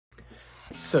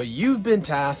So you've been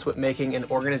tasked with making an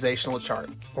organizational chart,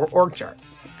 or org chart.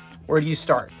 Where do you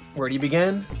start? Where do you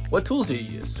begin? What tools do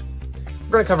you use?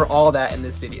 We're going to cover all that in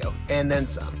this video, and then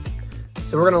some.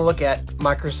 So we're going to look at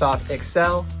Microsoft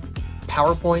Excel,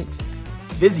 PowerPoint,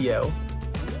 Visio,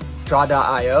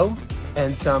 DrawIO,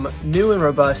 and some new and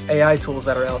robust AI tools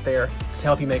that are out there to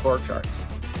help you make org charts.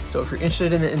 So if you're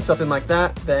interested in something like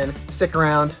that, then stick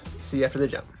around. See you after the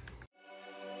jump.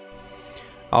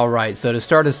 Alright, so to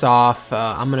start us off,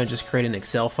 I'm going to just create an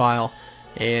Excel file,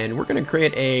 and we're going to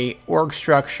create a org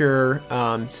structure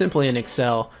simply in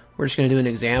Excel. We're just going to do an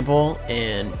example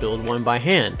and build one by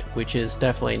hand, which is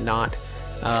definitely not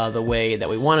the way that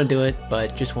we want to do it,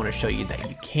 but just want to show you that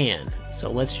you can.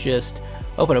 So let's just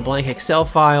open a blank Excel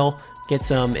file, get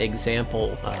some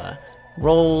example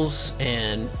roles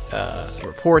and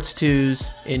reports tos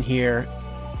in here.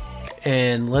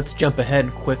 And let's jump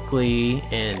ahead quickly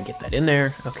and get that in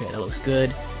there. Okay, that looks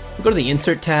good. If we go to the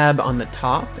Insert tab on the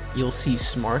top, you'll see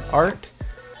Smart Art.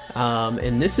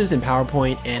 And this is in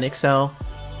PowerPoint and Excel.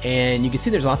 And you can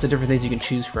see there's lots of different things you can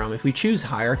choose from. If we choose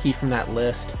Hierarchy from that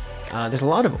list, there's a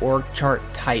lot of org chart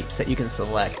types that you can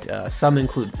select. Some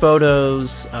include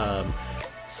photos,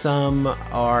 some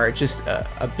are just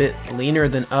a bit leaner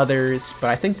than others, but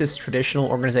I think this traditional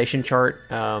organization chart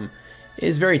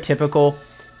is very typical.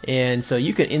 And so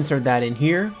you can insert that in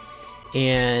here,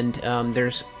 and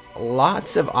there's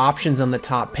lots of options on the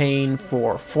top pane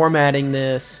for formatting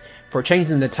this, for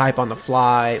changing the type on the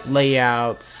fly,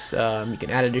 layouts, you can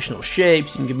add additional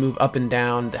shapes, you can move up and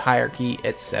down the hierarchy,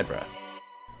 etc.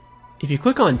 If you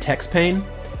click on text pane,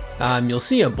 you'll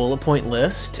see a bullet point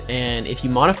list, and if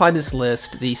you modify this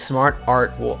list, the Smart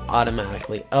Art will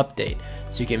automatically update.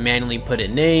 So you can manually put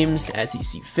in names as you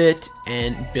see fit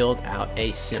and build out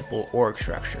a simple org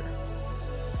structure.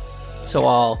 So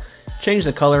I'll change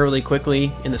the color really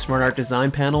quickly in the Smart Art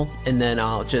Design panel, and then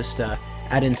I'll just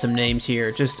add in some names here,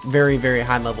 just very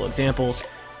high level examples,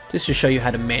 just to show you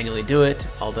how to manually do it,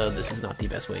 although this is not the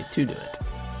best way to do it.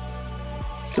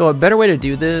 So a better way to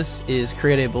do this is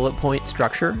create a bullet point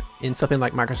structure in something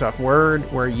like Microsoft Word,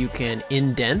 where you can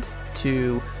indent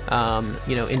to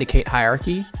indicate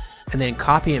hierarchy, and then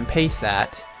copy and paste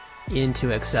that into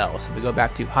Excel. So if we go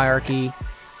back to hierarchy,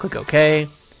 click OK,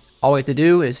 all we have to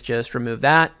do is just remove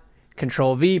that,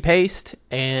 Control V, paste,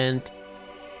 and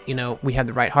we have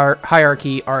the right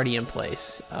hierarchy already in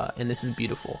place, and this is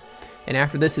beautiful. And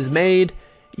after this is made,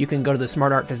 you can go to the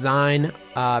Smart Art Design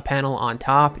panel on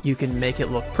top. You can make it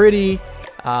look pretty,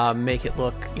 make it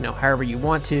look however you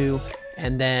want to,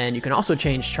 and then you can also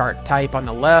change chart type on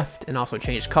the left, and also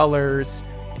change colors,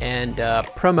 and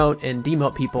promote and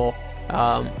demote people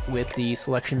with the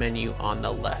selection menu on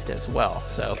the left as well.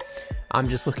 So I'm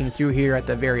just looking through here at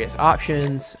the various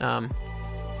options.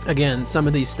 Again, some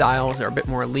of these styles are a bit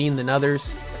more lean than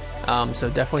others, so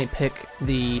definitely pick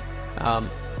the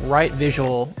right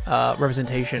visual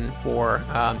representation for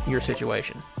your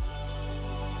situation.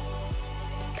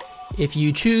 If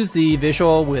you choose the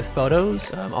visual with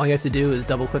photos, all you have to do is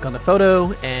double click on the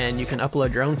photo, and you can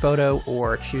upload your own photo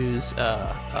or choose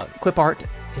clip art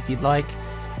if you'd like.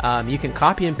 You can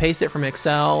copy and paste it from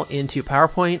Excel into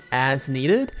PowerPoint as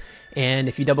needed, and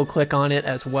if you double click on it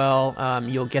as well,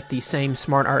 you'll get the same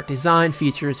Smart Art Design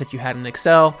features that you had in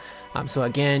Excel. So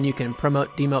again, you can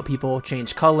promote, demote people,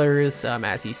 change colors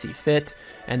as you see fit,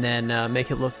 and then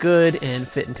make it look good and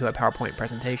fit into a PowerPoint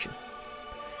presentation.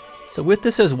 So with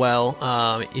this as well,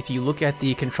 if you look at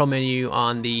the control menu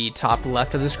on the top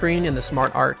left of the screen in the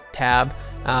Smart Art tab,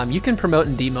 you can promote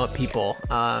and demote people.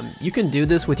 You can do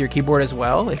this with your keyboard as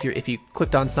well. If you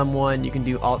clicked on someone, you can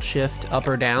do Alt-Shift up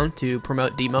or down to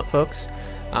promote, demote folks.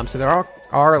 So there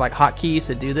are like hotkeys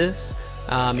to do this.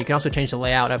 You can also change the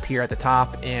layout up here at the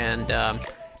top and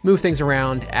move things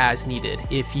around as needed.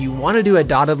 If you want to do a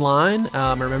dotted line,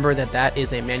 remember that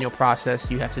is a manual process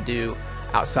you have to do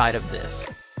outside of this.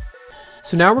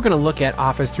 So now we're going to look at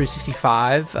Office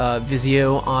 365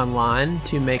 Visio Online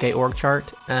to make a org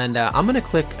chart, and I'm going to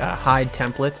click Hide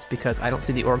Templates because I don't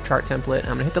see the org chart template. I'm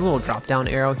going to hit the little drop down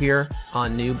arrow here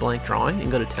on New Blank Drawing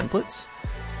and go to Templates,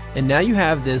 and now you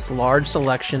have this large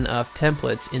selection of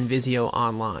templates in Visio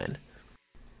Online.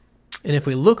 And if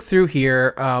we look through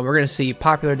here, we're going to see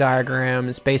popular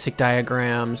diagrams, basic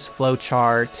diagrams,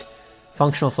 flowchart,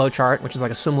 functional flowchart, which is like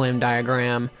a swim lane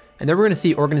diagram, and then we're going to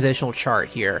see organizational chart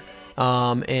here.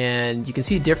 And you can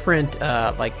see different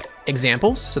like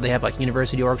examples. So they have like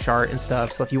university org chart and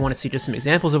stuff. So if you want to see just some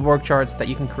examples of org charts that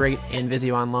you can create in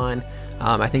Visio Online,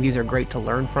 I think these are great to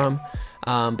learn from.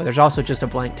 But there's also just a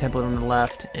blank template on the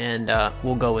left, and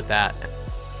we'll go with that.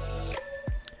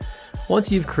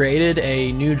 Once you've created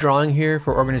a new drawing here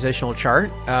for organizational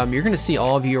chart, you're going to see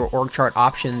all of your org chart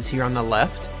options here on the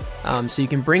left. So you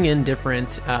can bring in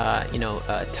different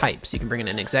types. You can bring in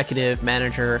an executive,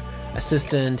 manager,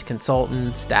 assistant,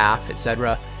 consultant, staff,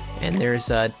 etc. And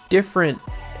there's different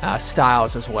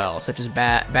styles as well, such as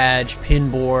badge,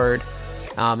 pinboard,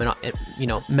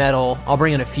 and metal. I'll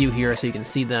bring in a few here so you can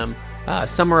see them.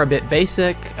 Some are a bit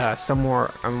basic, some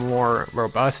are more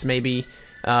robust maybe.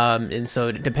 And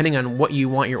so depending on what you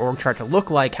want your org chart to look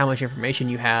like, how much information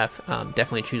you have,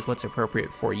 definitely choose what's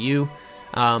appropriate for you.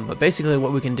 But basically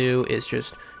what we can do is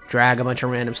just drag a bunch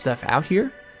of random stuff out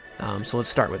here. So let's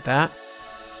start with that.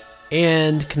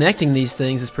 And connecting these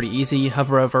things is pretty easy.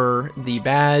 Hover over the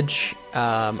badge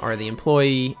or the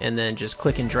employee and then just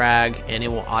click and drag, and it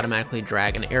will automatically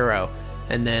drag an arrow.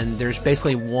 And then there's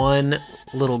basically one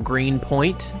little green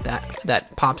point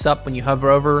that pops up when you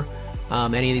hover over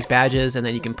any of these badges, and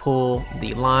then you can pull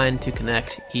the line to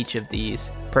connect each of these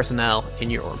personnel in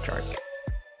your org chart.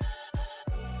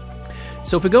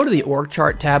 So if we go to the org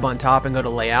chart tab on top and go to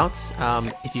layouts,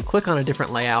 if you click on a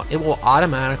different layout, it will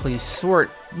automatically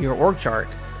sort your org chart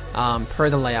per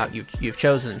the layout you've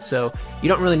chosen. So you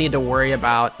don't really need to worry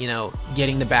about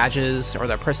getting the badges or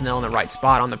the personnel in the right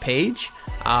spot on the page.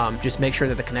 Just make sure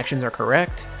that the connections are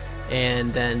correct, and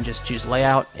then just choose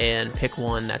layout and pick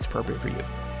one that's appropriate for you.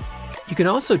 You can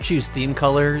also choose theme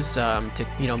colors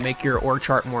to make your org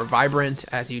chart more vibrant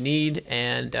as you need,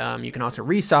 and you can also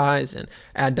resize and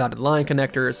add dotted line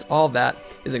connectors. All of that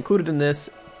is included in this,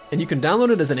 and you can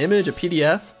download it as an image, a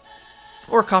PDF,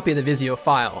 or a copy of the Visio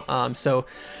file. So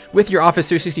with your Office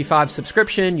 365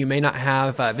 subscription, you may not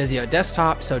have Visio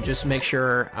Desktop, so just make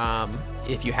sure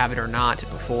if you have it or not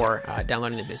before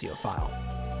downloading the Visio file.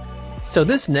 So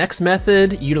this next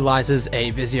method utilizes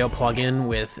a Visio plugin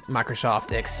with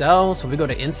Microsoft Excel. So if we go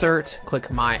to Insert,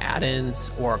 click My Add-ins,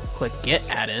 or click Get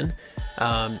Add-in,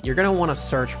 you're going to want to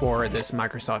search for this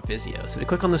Microsoft Visio. So if you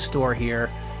click on the store here,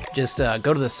 just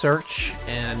go to the search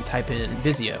and type in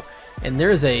Visio. And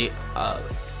there's a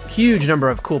huge number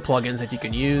of cool plugins that you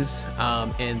can use,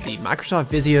 and the Microsoft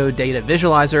Visio Data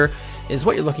Visualizer is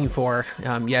what you're looking for.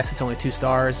 Yes, it's only 2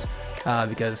 stars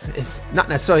because it's not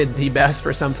necessarily the best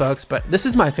for some folks, but this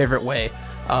is my favorite way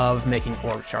of making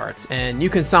org charts. And you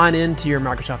can sign in to your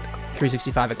Microsoft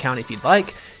 365 account if you'd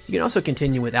like. You can also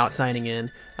continue without signing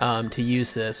in to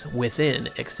use this within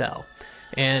Excel.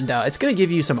 And it's going to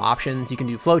give you some options. You can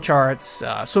do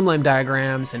flowcharts, swim lane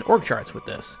diagrams, and org charts with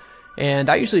this. And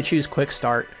I usually choose Quick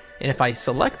Start, and if I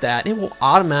select that, it will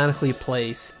automatically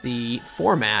place the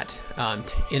format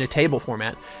in a table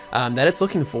format that it's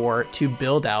looking for to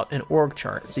build out an org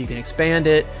chart. So you can expand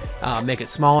it, make it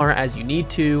smaller as you need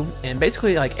to, and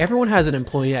basically everyone has an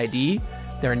employee ID,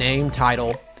 their name,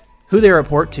 title, who they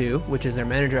report to, which is their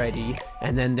manager ID,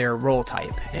 and then their role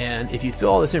type. And if you fill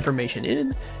all this information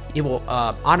in, it will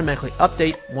automatically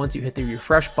update once you hit the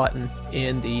refresh button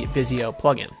in the Visio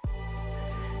plugin.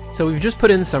 So we've just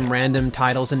put in some random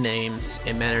titles and names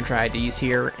and manager IDs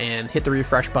here and hit the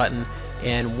refresh button.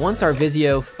 And once our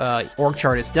Visio org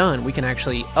chart is done, we can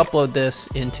actually upload this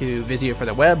into Visio for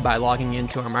the web by logging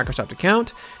into our Microsoft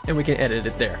account, and we can edit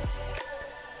it there.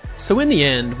 So in the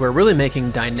end, we're really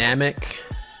making dynamic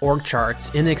org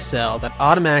charts in Excel that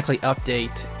automatically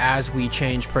update as we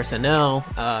change personnel,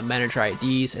 manager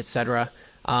IDs, etc.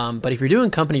 But if you're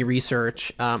doing company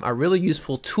research, a really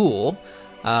useful tool,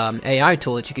 AI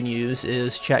tool that you can use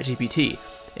is ChatGPT.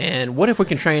 And what if we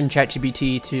can train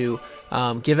ChatGPT to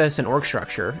give us an org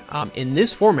structure in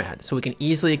this format so we can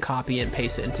easily copy and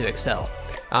paste it into Excel?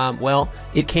 Well,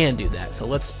 it can do that. So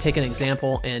let's take an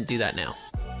example and do that now.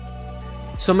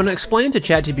 So I'm going to explain to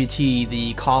ChatGPT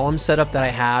the column setup that I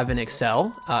have in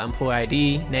Excel, employee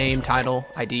ID, name, title,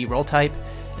 ID, role type,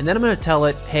 and then I'm going to tell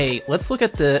it, hey, let's look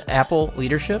at the Apple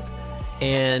leadership,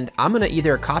 and I'm going to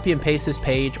either copy and paste this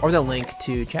page or the link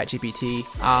to ChatGPT,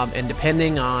 and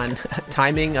depending on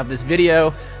timing of this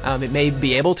video, it may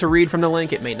be able to read from the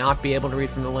link, it may not be able to read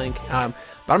from the link,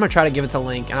 but I'm going to try to give it the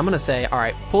link, and I'm going to say, all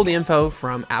right, pull the info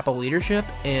from Apple leadership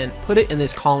and put it in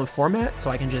this column format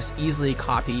so I can just easily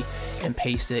copy and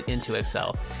paste it into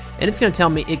Excel. And it's going to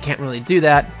tell me it can't really do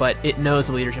that, but it knows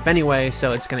the leadership anyway,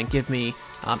 so it's going to give me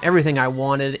everything I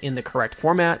wanted in the correct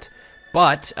format.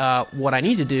 But what I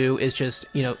need to do is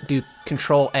just, do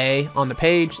Control A on the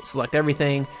page, select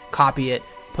everything, copy it,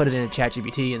 put it in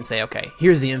ChatGPT and say, okay,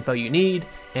 here's the info you need,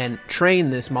 and train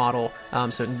this model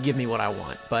so it can give me what I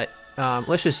want. But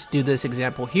let's just do this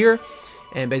example here,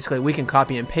 and basically we can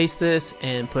copy and paste this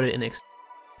and put it in Excel.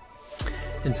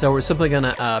 And so we're simply going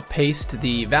to paste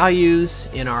the values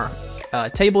in our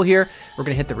table here. We're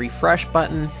going to hit the refresh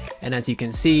button, And as you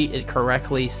can see, it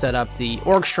correctly set up the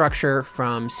org structure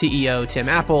from CEO Tim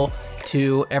Apple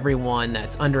to everyone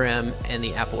that's under him in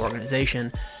the Apple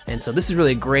organization. And so this is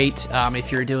really great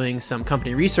if you're doing some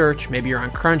company research, maybe you're on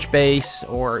Crunchbase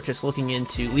or just looking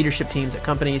into leadership teams at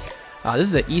companies. This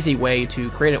is an easy way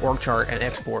to create an org chart and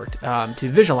export to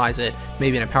visualize it,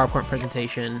 maybe in a PowerPoint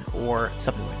presentation or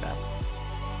something like that.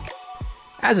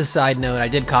 As a side note, I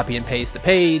did copy and paste the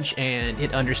page, and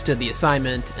it understood the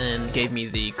assignment and gave me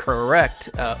the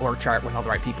correct org chart with all the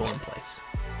right people in place.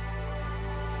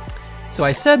 So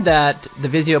I said that the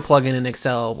Visio plugin in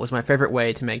Excel was my favorite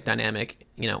way to make dynamic,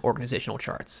 organizational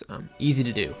charts. Easy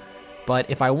to do. But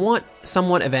if I want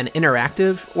somewhat of an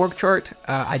interactive org chart,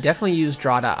 I definitely use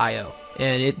DrawIO.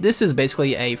 And this is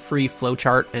basically a free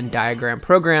flowchart and diagram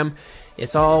program.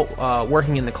 It's all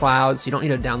working in the cloud, so you don't need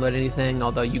to download anything,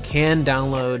 although you can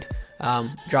download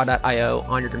Draw.io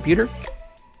on your computer.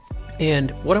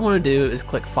 And what I want to do is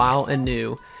click File and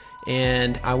New,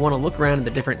 and I want to look around at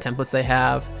the different templates they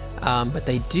have, but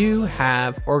they do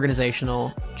have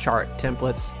organizational chart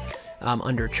templates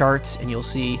under Charts, and you'll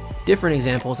see different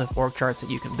examples of org charts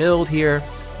that you can build here,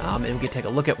 and we can take a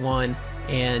look at one.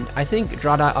 And I think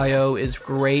Draw.io is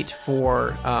great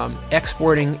for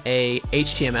exporting a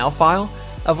HTML file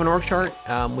of an org chart,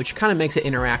 which kind of makes it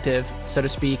interactive, so to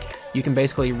speak. You can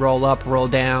basically roll up, roll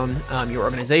down your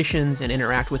organizations and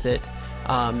interact with it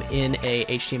in a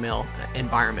HTML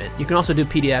environment. You can also do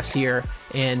PDFs here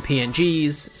and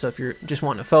PNGs, so if you're just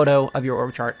wanting a photo of your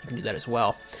org chart, you can do that as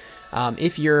well.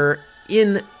 If you're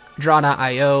in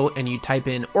Draw.io and you type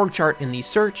in org chart in the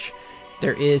search,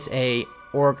 there is a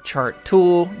org chart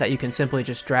tool that you can simply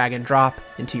just drag and drop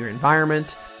into your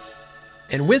environment.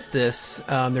 And with this,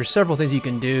 there's several things you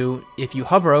can do. If you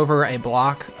hover over a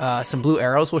block, some blue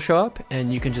arrows will show up,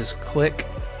 and you can just click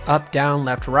up, down,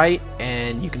 left, right,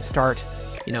 and you can start,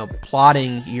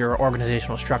 plotting your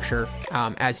organizational structure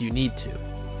as you need to.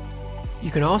 You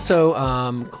can also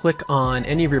click on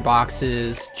any of your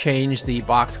boxes, change the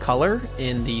box color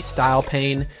in the style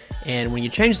pane, and when you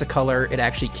change the color, it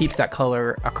actually keeps that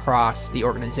color across the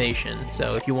organization.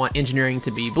 So if you want engineering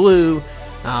to be blue,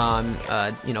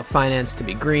 finance to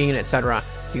be green, etc.,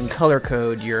 you can color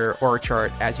code your org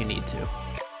chart as you need to.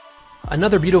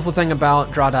 Another beautiful thing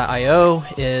about Draw.io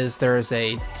is there's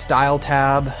a style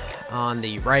tab on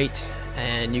the right,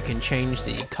 and you can change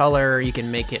the color, you can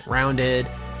make it rounded.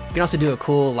 You can also do a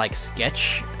cool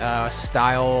sketch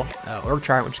style org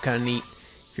chart, which is kind of neat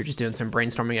if you're just doing some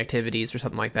brainstorming activities or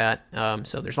something like that.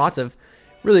 So there's lots of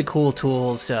really cool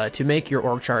tools to make your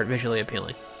org chart visually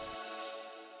appealing.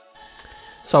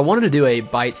 So I wanted to do a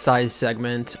bite-sized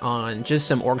segment on just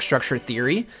some org structure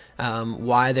theory,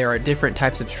 why there are different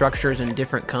types of structures in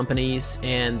different companies,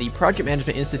 and the Project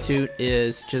Management Institute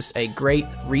is just a great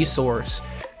resource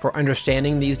for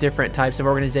understanding these different types of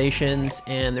organizations.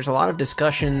 And there's a lot of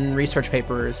discussion, research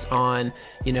papers on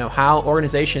how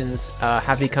organizations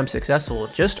have become successful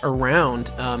just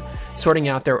around sorting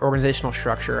out their organizational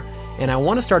structure. And I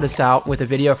want to start us out with a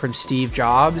video from Steve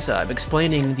Jobs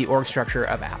explaining the org structure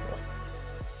of Apple.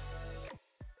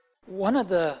 One of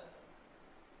the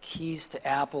keys to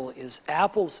Apple is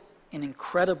Apple's an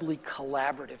incredibly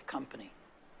collaborative company.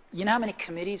 You know how many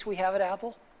committees we have at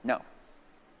Apple? No.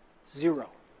 0.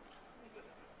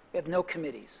 We have no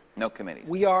committees. No committees.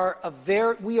 We are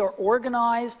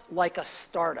organized like a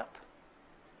startup.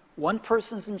 One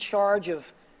person's in charge of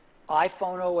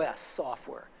iPhone OS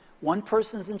software. One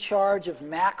person's in charge of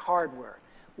Mac hardware.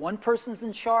 One person's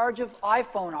in charge of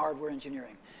iPhone hardware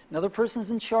engineering. Another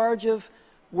person's in charge of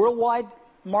worldwide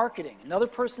marketing. Another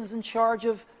person's in charge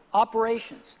of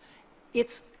operations.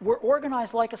 We're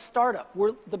organized like a startup.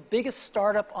 We're the biggest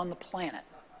startup on the planet.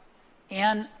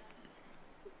 And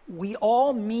we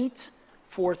all meet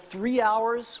for 3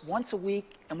 hours once a week,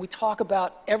 and we talk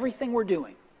about everything we're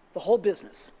doing, the whole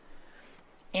business.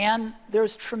 And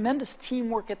there's tremendous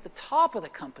teamwork at the top of the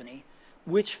company,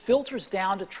 which filters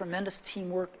down to tremendous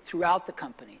teamwork throughout the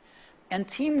company. And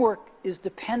teamwork is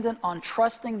dependent on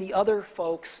trusting the other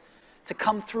folks to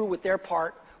come through with their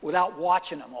part without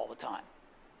watching them all the time,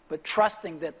 but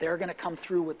trusting that they're going to come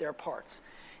through with their parts.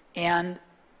 And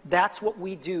that's what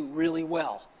we do really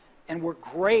well. And we're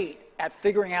great at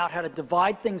figuring out how to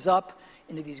divide things up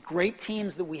into these great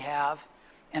teams that we have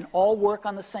and all work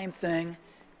on the same thing,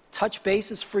 touch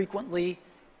bases frequently,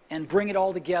 and bring it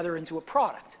all together into a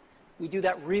product. We do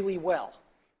that really well.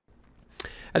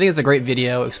 I think it's a great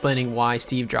video explaining why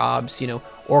Steve Jobs,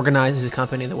 organizes his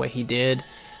company the way he did.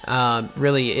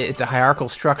 Really, it's a hierarchical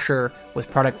structure with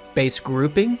product-based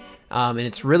grouping, and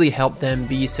it's really helped them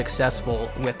be successful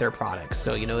with their products.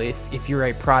 So, if you're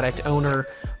a product owner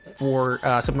for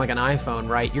something like an iPhone,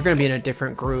 right? You're going to be in a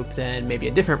different group than maybe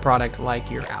a different product like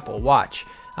your Apple Watch.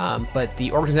 But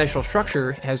the organizational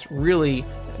structure has really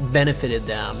benefited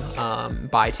them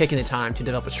by taking the time to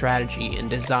develop a strategy and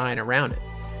design around it.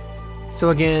 So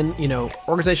again,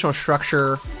 organizational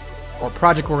structure or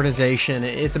project organization,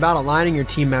 it's about aligning your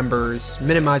team members,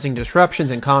 minimizing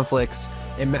disruptions and conflicts,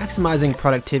 and maximizing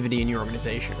productivity in your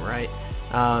organization, right?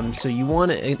 So you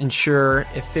want to ensure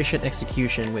efficient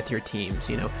execution with your teams,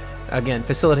 again,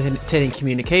 facilitating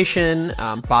communication,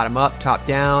 bottom up, top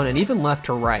down, and even left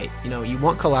to right. You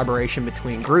want collaboration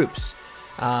between groups,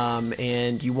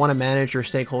 and you want to manage your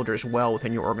stakeholders well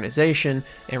within your organization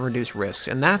and reduce risks.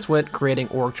 And that's what creating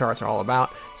org charts are all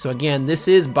about. So again, this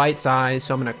is bite-sized,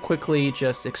 so I'm going to quickly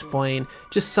just explain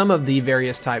just some of the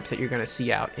various types that you're going to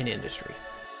see out in industry.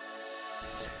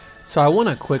 So I want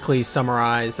to quickly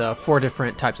summarize 4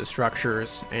 different types of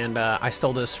structures, and I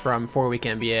stole this from 4-Week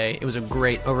MBA. It was a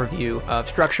great overview of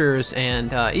structures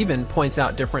and even points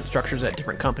out different structures at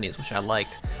different companies, which I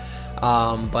liked. But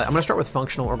I'm going to start with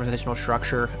functional organizational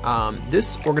structure.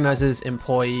 This organizes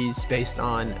employees based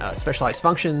on specialized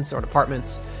functions or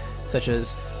departments, such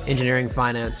as engineering,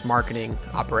 finance, marketing,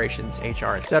 operations,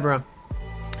 HR, etc.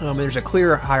 There's a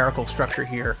clear hierarchical structure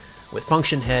here, with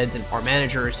function heads or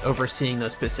managers overseeing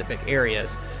those specific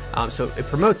areas. So it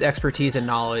promotes expertise and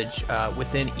knowledge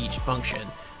within each function.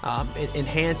 It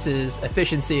enhances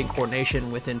efficiency and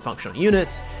coordination within functional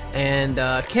units, and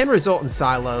can result in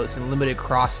silos and limited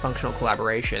cross-functional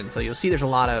collaboration. So you'll see there's a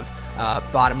lot of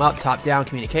bottom-up, top-down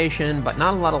communication, but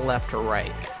not a lot of left to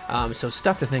right. So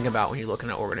stuff to think about when you're looking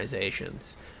at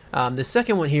organizations. The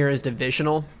second one here is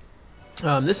divisional.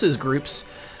 This is groups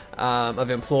of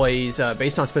employees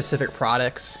based on specific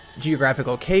products, geographic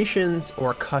locations,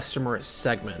 or customer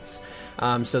segments.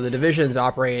 So the divisions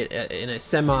operate in a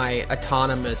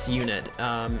semi-autonomous unit,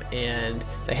 and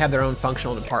they have their own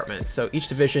functional departments. So each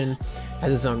division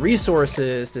has its own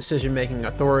resources, decision-making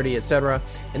authority, etc.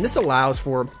 And this allows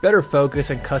for better focus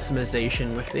and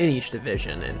customization within each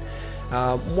division. And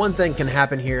one thing can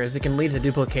happen here is it can lead to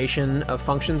duplication of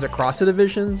functions across the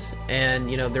divisions,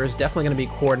 and there's definitely going to be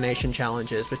coordination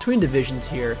challenges between divisions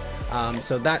here,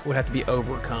 so that would have to be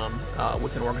overcome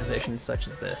with an organization such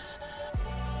as this.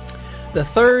 The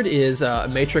third is a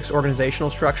matrix organizational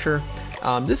structure.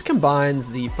 This combines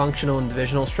the functional and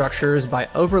divisional structures by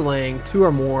overlaying 2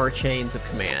 or more chains of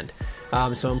command.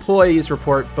 So employees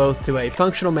report both to a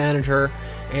functional manager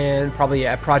and probably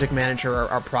a project manager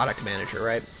or product manager,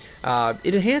 right?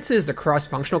 It enhances the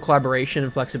cross-functional collaboration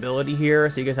and flexibility here,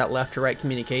 so you get that left to right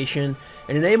communication,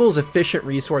 and enables efficient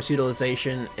resource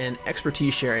utilization and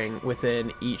expertise sharing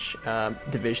within each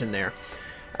division there.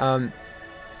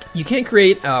 You can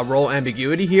create role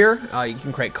ambiguity here. You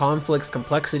can create conflicts,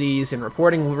 complexities, and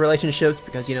reporting relationships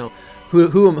because,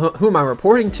 who am I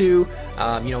reporting to?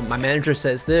 My manager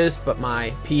says this, but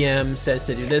my PM says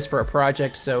to do this for a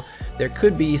project. So there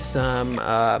could be some,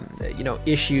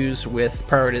 issues with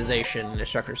prioritization in a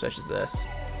structure such as this.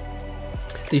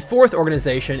 The fourth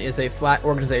organization is a flat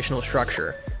organizational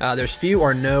structure. There's few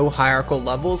or no hierarchical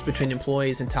levels between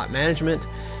employees and top management.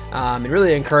 It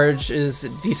really encourages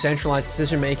decentralized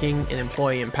decision-making and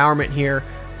employee empowerment here,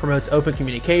 promotes open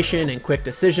communication and quick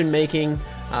decision-making.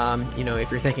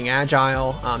 If you're thinking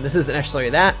agile, this isn't necessarily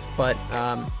that, but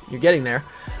you're getting there.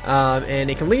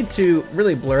 And it can lead to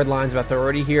really blurred lines of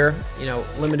authority here,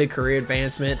 limited career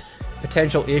advancement,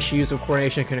 potential issues with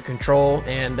coordination and control,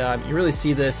 and you really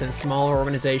see this in smaller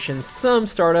organizations, some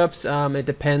startups. It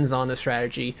depends on the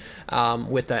strategy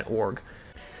with that org.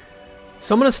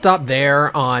 So I'm going to stop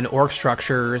there on org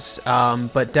structures,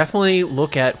 but definitely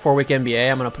look at 4-Week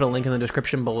MBA. I'm going to put a link in the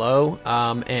description below,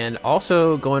 and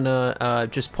also going to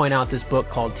just point out this book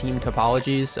called Team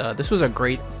Topologies. This was a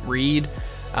great read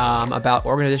about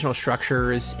organizational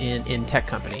structures in tech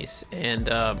companies, and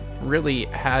really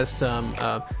has some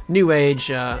new age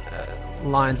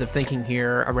lines of thinking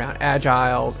here around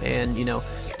agile and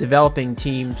developing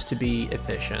teams to be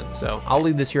efficient. So I'll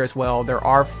leave this here as well. There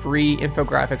are free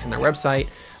infographics on their website,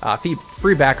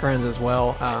 free backgrounds as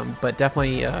well, but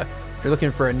definitely if you're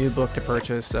looking for a new book to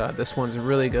purchase, this one's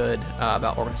really good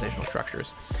about organizational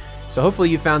structures. So hopefully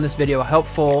you found this video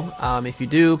helpful. If you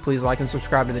do, please like and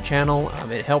subscribe to the channel.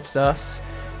 It helps us.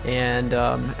 And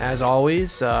as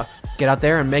always, get out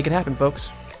there and make it happen,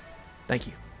 folks. Thank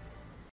you.